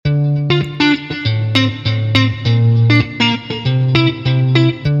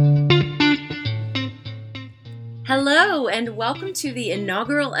and welcome to the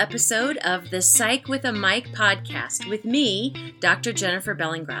inaugural episode of the Psych with a Mic podcast with me, Dr. Jennifer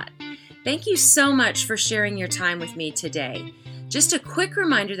Bellingrad. Thank you so much for sharing your time with me today. Just a quick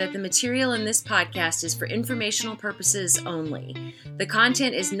reminder that the material in this podcast is for informational purposes only. The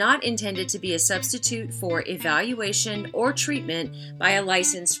content is not intended to be a substitute for evaluation or treatment by a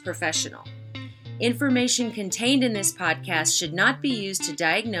licensed professional. Information contained in this podcast should not be used to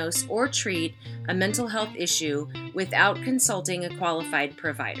diagnose or treat a mental health issue without consulting a qualified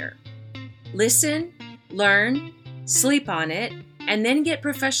provider. Listen, learn, sleep on it, and then get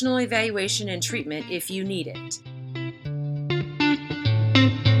professional evaluation and treatment if you need it.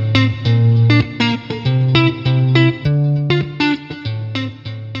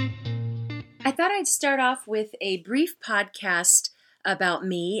 I thought I'd start off with a brief podcast about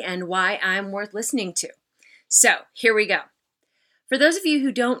me and why I'm worth listening to. So, here we go. For those of you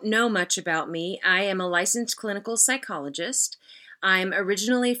who don't know much about me, I am a licensed clinical psychologist. I'm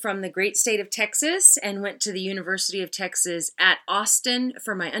originally from the great state of Texas and went to the University of Texas at Austin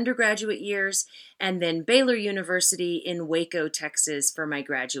for my undergraduate years, and then Baylor University in Waco, Texas for my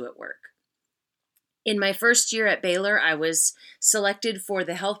graduate work. In my first year at Baylor, I was selected for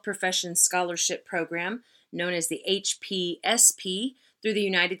the Health Professions Scholarship Program, known as the HPSP, through the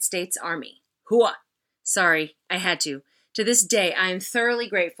United States Army. Hooah! Sorry, I had to. To this day, I am thoroughly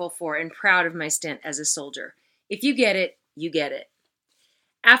grateful for and proud of my stint as a soldier. If you get it, you get it.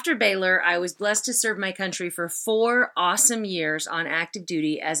 After Baylor, I was blessed to serve my country for 4 awesome years on active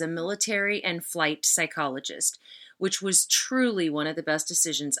duty as a military and flight psychologist, which was truly one of the best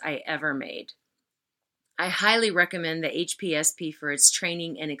decisions I ever made. I highly recommend the HPSP for its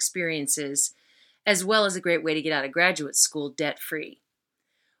training and experiences, as well as a great way to get out of graduate school debt-free.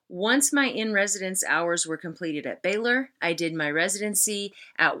 Once my in-residence hours were completed at Baylor, I did my residency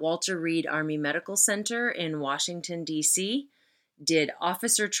at Walter Reed Army Medical Center in Washington, D.C., did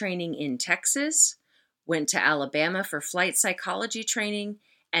officer training in Texas, went to Alabama for flight psychology training,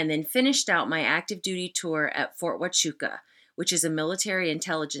 and then finished out my active duty tour at Fort Huachuca, which is a military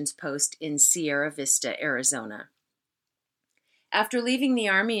intelligence post in Sierra Vista, Arizona. After leaving the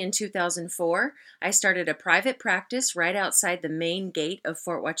Army in 2004, I started a private practice right outside the main gate of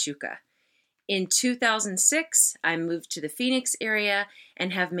Fort Huachuca. In 2006, I moved to the Phoenix area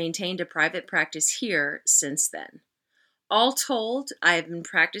and have maintained a private practice here since then. All told, I have been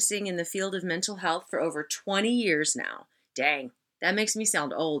practicing in the field of mental health for over 20 years now. Dang, that makes me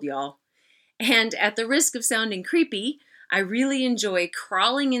sound old, y'all. And at the risk of sounding creepy, I really enjoy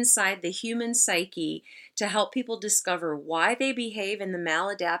crawling inside the human psyche to help people discover why they behave in the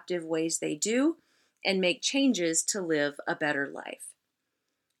maladaptive ways they do and make changes to live a better life.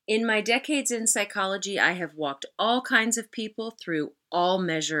 In my decades in psychology, I have walked all kinds of people through all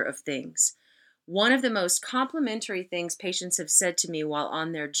measure of things. One of the most complimentary things patients have said to me while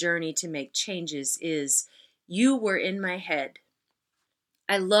on their journey to make changes is, "You were in my head."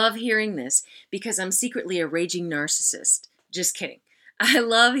 I love hearing this because I'm secretly a raging narcissist. Just kidding. I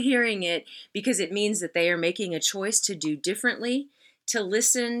love hearing it because it means that they are making a choice to do differently, to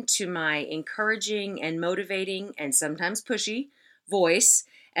listen to my encouraging and motivating and sometimes pushy voice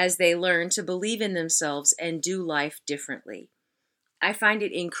as they learn to believe in themselves and do life differently. I find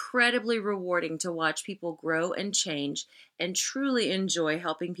it incredibly rewarding to watch people grow and change and truly enjoy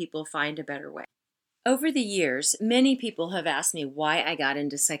helping people find a better way. Over the years, many people have asked me why I got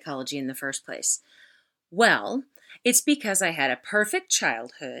into psychology in the first place. Well, it's because I had a perfect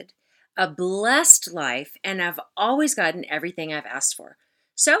childhood, a blessed life, and I've always gotten everything I've asked for.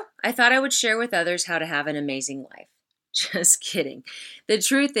 So I thought I would share with others how to have an amazing life. Just kidding. The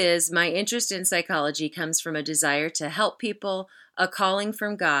truth is, my interest in psychology comes from a desire to help people, a calling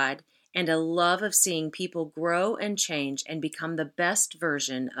from God, and a love of seeing people grow and change and become the best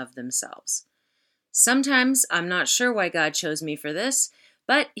version of themselves. Sometimes I'm not sure why God chose me for this,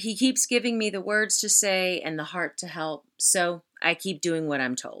 but He keeps giving me the words to say and the heart to help, so I keep doing what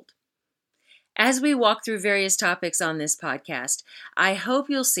I'm told. As we walk through various topics on this podcast, I hope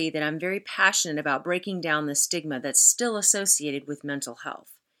you'll see that I'm very passionate about breaking down the stigma that's still associated with mental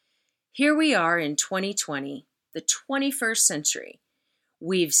health. Here we are in 2020, the 21st century.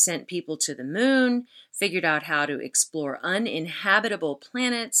 We've sent people to the moon, figured out how to explore uninhabitable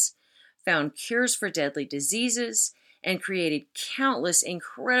planets, found cures for deadly diseases, and created countless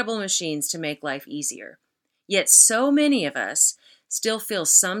incredible machines to make life easier. Yet so many of us still feel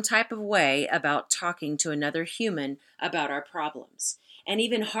some type of way about talking to another human about our problems, and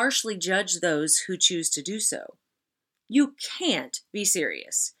even harshly judge those who choose to do so. You can't be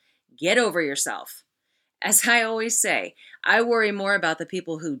serious. Get over yourself. As I always say, I worry more about the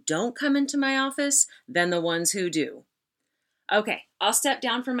people who don't come into my office than the ones who do. Okay, I'll step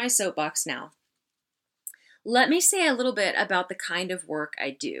down from my soapbox now. Let me say a little bit about the kind of work I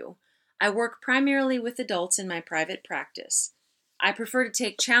do. I work primarily with adults in my private practice. I prefer to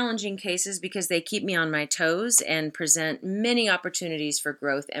take challenging cases because they keep me on my toes and present many opportunities for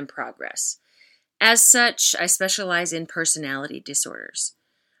growth and progress. As such, I specialize in personality disorders.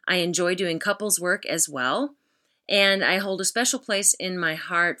 I enjoy doing couples work as well, and I hold a special place in my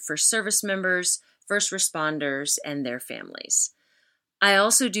heart for service members, first responders, and their families. I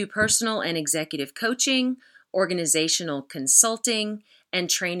also do personal and executive coaching, organizational consulting, and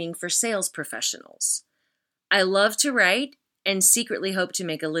training for sales professionals. I love to write and secretly hope to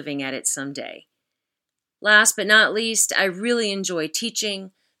make a living at it someday. Last but not least, I really enjoy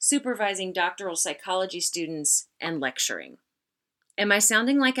teaching, supervising doctoral psychology students, and lecturing. Am I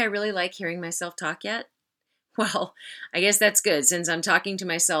sounding like I really like hearing myself talk yet? Well, I guess that's good since I'm talking to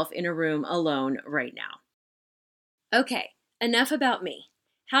myself in a room alone right now. Okay, enough about me.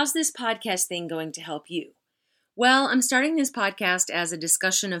 How's this podcast thing going to help you? Well, I'm starting this podcast as a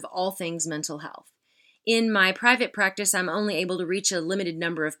discussion of all things mental health. In my private practice, I'm only able to reach a limited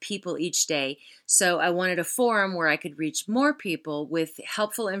number of people each day, so I wanted a forum where I could reach more people with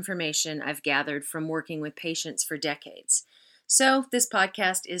helpful information I've gathered from working with patients for decades. So this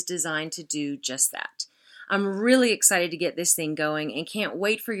podcast is designed to do just that. I'm really excited to get this thing going and can't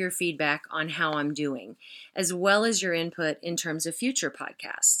wait for your feedback on how I'm doing, as well as your input in terms of future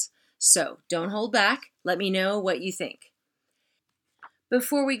podcasts. So don't hold back. Let me know what you think.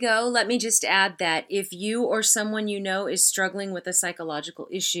 Before we go, let me just add that if you or someone you know is struggling with a psychological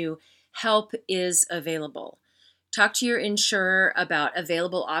issue, help is available. Talk to your insurer about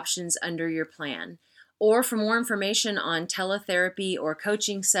available options under your plan. Or for more information on teletherapy or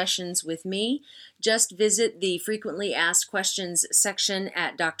coaching sessions with me, just visit the frequently asked questions section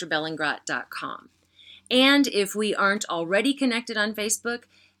at drbellingrot.com. And if we aren't already connected on Facebook,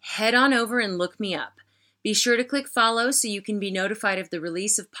 head on over and look me up. Be sure to click follow so you can be notified of the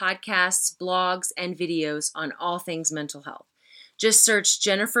release of podcasts, blogs, and videos on all things mental health. Just search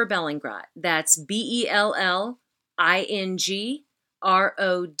Jennifer Bellingrot. That's BELLINGRODT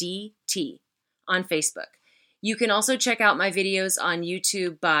on Facebook. You can also check out my videos on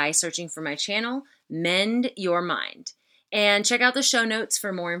YouTube by searching for my channel, Mend Your Mind. And check out the show notes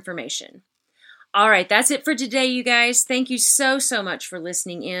for more information. All right, that's it for today, you guys. Thank you so much for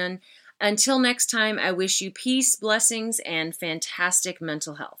listening in. Until next time, I wish you peace, blessings, and fantastic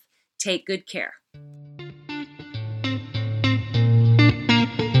mental health. Take good care.